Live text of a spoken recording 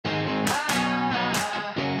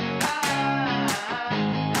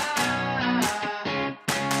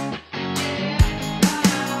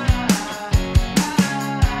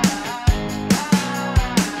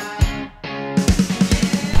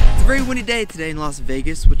busy day today in Las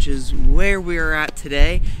Vegas, which is where we are at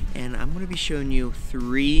today, and I'm going to be showing you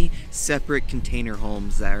 3 separate container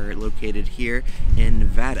homes that are located here in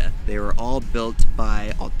Nevada. They were all built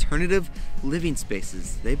by alternative living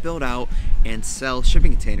spaces. They build out and sell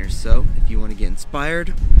shipping containers, so if you want to get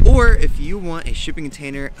inspired or if you want a shipping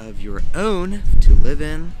container of your own to live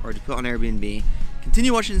in or to put on Airbnb,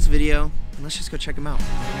 continue watching this video and let's just go check them out.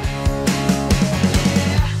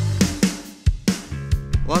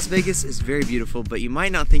 Las Vegas is very beautiful, but you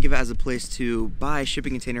might not think of it as a place to buy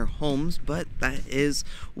shipping container homes, but that is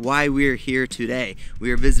why we're here today.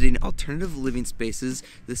 We are visiting alternative living spaces.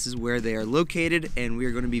 This is where they are located, and we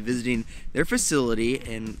are going to be visiting their facility,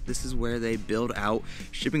 and this is where they build out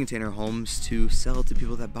shipping container homes to sell to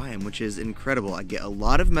people that buy them, which is incredible. I get a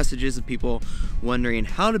lot of messages of people wondering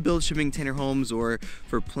how to build shipping container homes or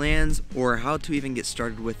for plans or how to even get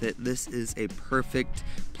started with it. This is a perfect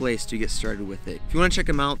place to get started with it. If you want to check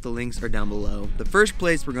them out, the links are down below. The first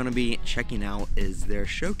place we're going to be checking out is their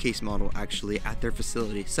showcase model actually at their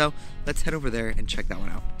facility. So let's head over there and check that one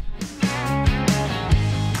out.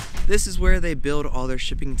 This is where they build all their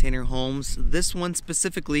shipping container homes. This one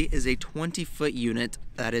specifically is a 20-foot unit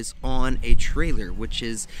that is on a trailer, which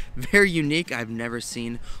is very unique. I've never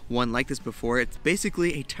seen one like this before. It's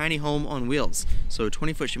basically a tiny home on wheels. So a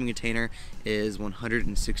 20-foot shipping container is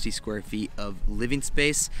 160 square feet of living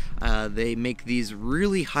space. They make these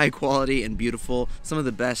really high quality and beautiful, some of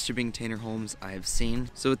the best shipping container homes I've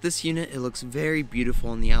seen. So with this unit, it looks very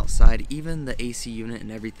beautiful on the outside. Even the AC unit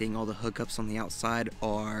and everything, all the hookups on the outside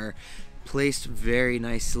are placed very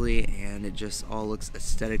nicely, and it just all looks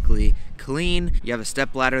aesthetically clean. You have a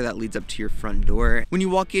step ladder that leads up to your front door. When you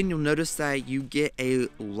walk in, you'll notice that you get a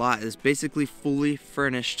lot. It's basically fully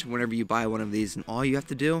furnished whenever you buy one of these, and all you have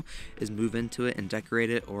to do is move into it and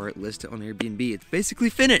decorate it or list it on Airbnb. It's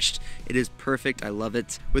basically finished. It is perfect. I love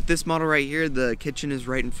it. With this model right here, the kitchen is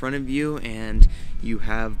right in front of you, and you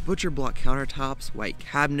have butcher block countertops, white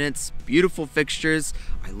cabinets, beautiful fixtures.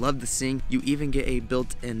 I love the sink. You even get a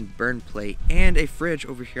built-in burn plate and a fridge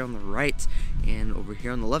over here on the right, and over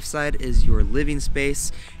here on the left side is your living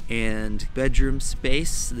space and bedroom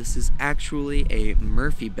space. This is actually a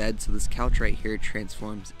Murphy bed, so this couch right here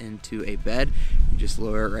transforms into a bed. You just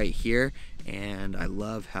lower it right here, and I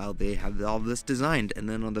love how they have all of this designed. And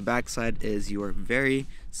then on the back side is your very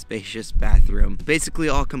spacious bathroom, basically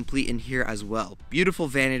all complete in here as well. Beautiful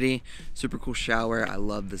vanity, super cool shower. I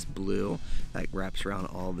love this blue that wraps around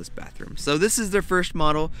all of this bathroom. So this is their first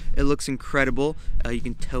model. It looks incredible. You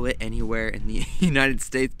can tow it anywhere in the United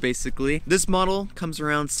States basically. This model comes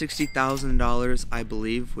around $60,000 I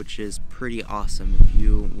believe, which is pretty awesome. If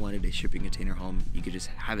you wanted a shipping container home, you could just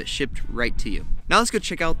have it shipped right to you. Now let's go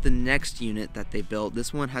check out the next unit that they built.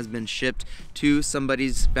 This one has been shipped to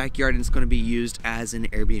somebody's backyard and it's going to be used as an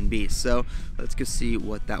Airbnb. So let's go see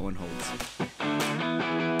what that one holds.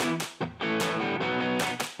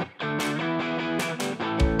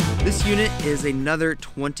 This unit is another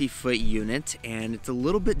 20-foot unit, and it's a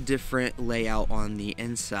little bit different layout on the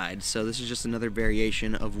inside. So this is just another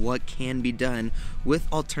variation of what can be done with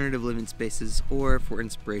alternative living spaces or for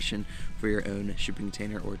inspiration for your own shipping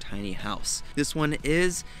container or tiny house. This one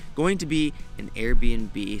is going to be an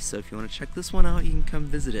Airbnb, so if you want to check this one out, you can come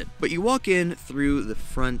visit it. But you walk in through the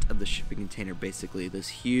front of the shipping container, basically those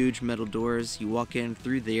huge metal doors. You walk in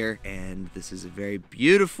through there, and this is a very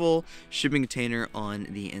beautiful shipping container on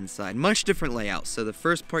the inside. Much different layout. So the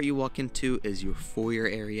first part you walk into is your foyer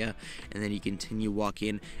area, and then you continue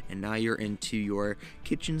walking, and now you're into your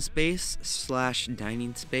kitchen space slash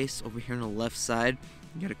dining space over here on the left side.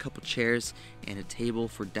 You got a couple chairs and a table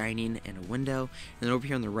for dining and a window. And then over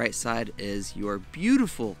here on the right side is your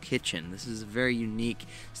beautiful kitchen. This is a very unique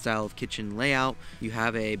style of kitchen layout. You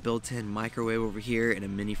have a built-in microwave over here and a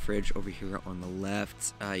mini fridge over here on the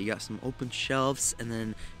left. You got some open shelves, and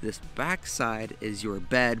then this back side is your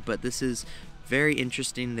bed, but this is very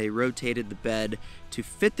interesting. They rotated the bed to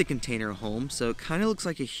fit the container home, so it kind of looks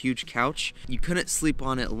like a huge couch. You couldn't sleep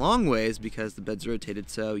on it long ways because the bed's rotated,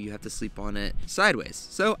 so you have to sleep on it sideways.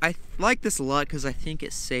 So I like this a lot because I think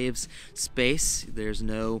it saves space. There's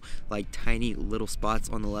no like tiny little spots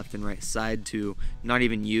on the left and right side to not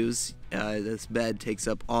even use. This bed takes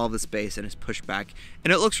up all the space and is pushed back,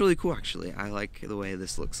 and it looks really cool actually. I like the way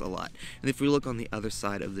this looks a lot. And if we look on the other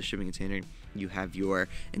side of the shipping container, you have your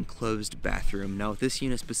enclosed bathroom. Now with this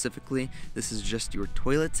unit specifically, this is just your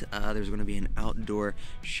toilet. There's going to be an outdoor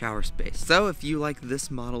shower space. So if you like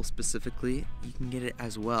this model specifically, you can get it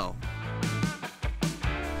as well.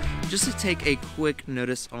 just to take a quick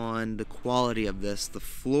notice on the quality of this, the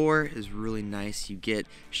floor is really nice. You get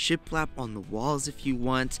shiplap on the walls if you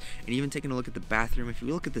want, and even taking a look at the bathroom. If you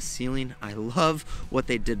look at the ceiling, I love what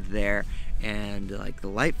they did there, and like the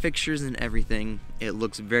light fixtures and everything, it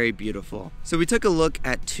looks very beautiful. So we took a look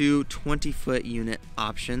at two 20-foot unit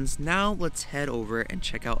options. Now let's head over and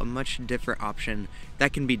check out a much different option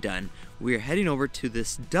that can be done. We are heading over to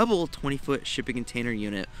this double 20-foot shipping container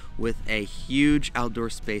unit with a huge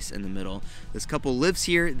outdoor space in the middle. This couple lives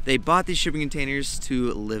here. They bought these shipping containers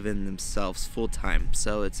to live in themselves full time,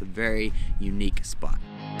 so it's a very unique spot.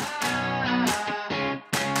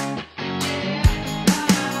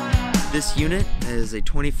 This unit is a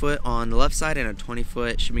 20-foot on the left side and a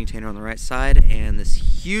 20-foot shipping container on the right side, and this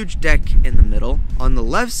huge deck in the middle. On the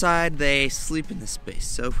left side, they sleep in this space.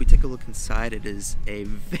 So if we take a look inside, it is a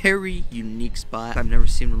very unique spot. I've never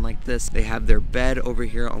seen one like this. They have their bed over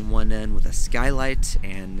here on one end with a skylight,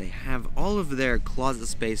 and they have all of their closet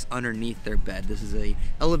space underneath their bed. This is a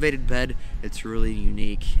elevated bed. It's really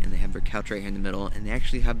unique, and they have their couch right here in the middle, and they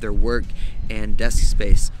actually have their work and desk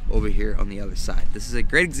space over here on the other side. This is a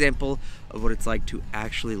great example of what it's like to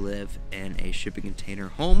actually live in a shipping container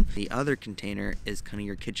home. The other container is kind of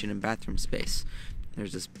your kitchen and bathroom space.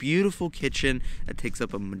 There's this beautiful kitchen that takes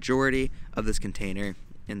up a majority of this container,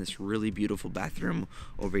 and this really beautiful bathroom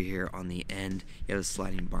over here on the end. You have a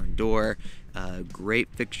sliding barn door, great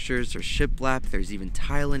fixtures, there's shiplap, there's even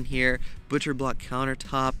tile in here, butcher block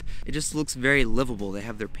countertop. It just looks very livable. They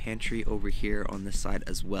have their pantry over here on this side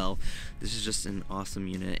as well. This is just an awesome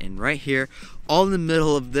unit, and right here, all in the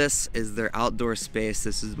middle of this is their outdoor space.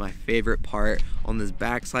 This is my favorite part. On this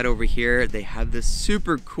back side over here, they have this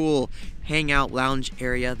super cool hangout lounge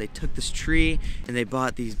area. They took this tree and they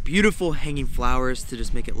bought these beautiful hanging flowers to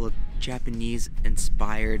just make it look Japanese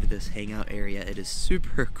inspired, this hangout area. It is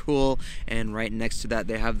super cool, and right next to that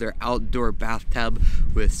they have their outdoor bathtub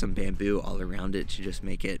with some bamboo all around it to just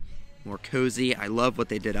make it more cozy. I love what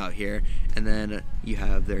they did out here. And then you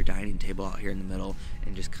have their dining table out here in the middle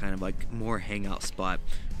and just kind of like more hangout spot.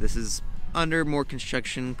 This is under more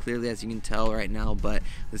construction, clearly, as you can tell right now, but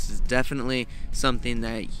this is definitely something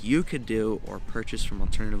that you could do or purchase from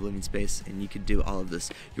Alternative Living Space, and you could do all of this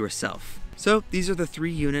yourself. So these are the 3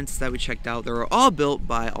 units that we checked out. They were all built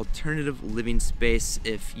by Alternative Living Space.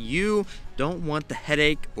 If you don't want the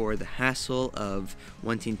headache or the hassle of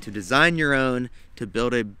wanting to design your own, to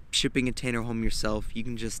build a shipping container home yourself, you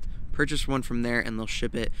can just purchase one from there and they'll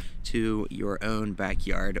ship it to your own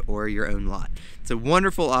backyard or your own lot. It's a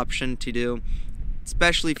wonderful option to do,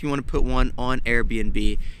 especially if you want to put one on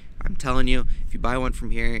Airbnb. I'm telling you, if you buy one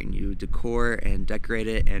from here and you decor and decorate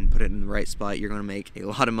it and put it in the right spot, you're going to make a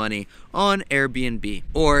lot of money on Airbnb,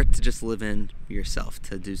 or to just live in yourself,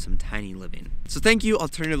 to do some tiny living. So thank you,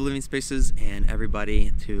 Alternative Living Spaces, and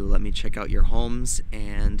everybody to let me check out your homes.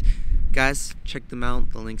 And guys, check them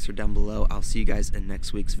out. The links are down below. I'll see you guys in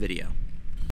next week's video.